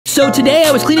So today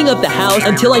I was cleaning up the house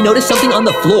until I noticed something on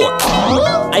the floor.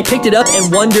 I picked it up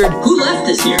and wondered, who left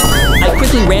this here? I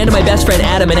quickly ran to my best friend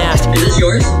Adam and asked, is this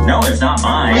yours? No, it's not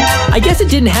mine. I guess it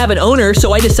didn't have an owner,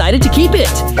 so I decided to keep it.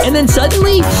 And then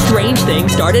suddenly, strange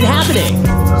things started happening.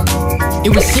 It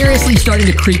was seriously starting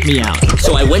to creep me out.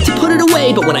 So I went to put it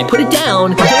away, but when I put it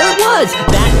down, there it was,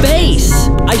 that vase.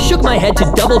 I shook my head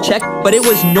to double check, but it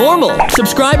was normal.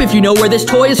 Subscribe if you know where this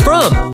toy is from.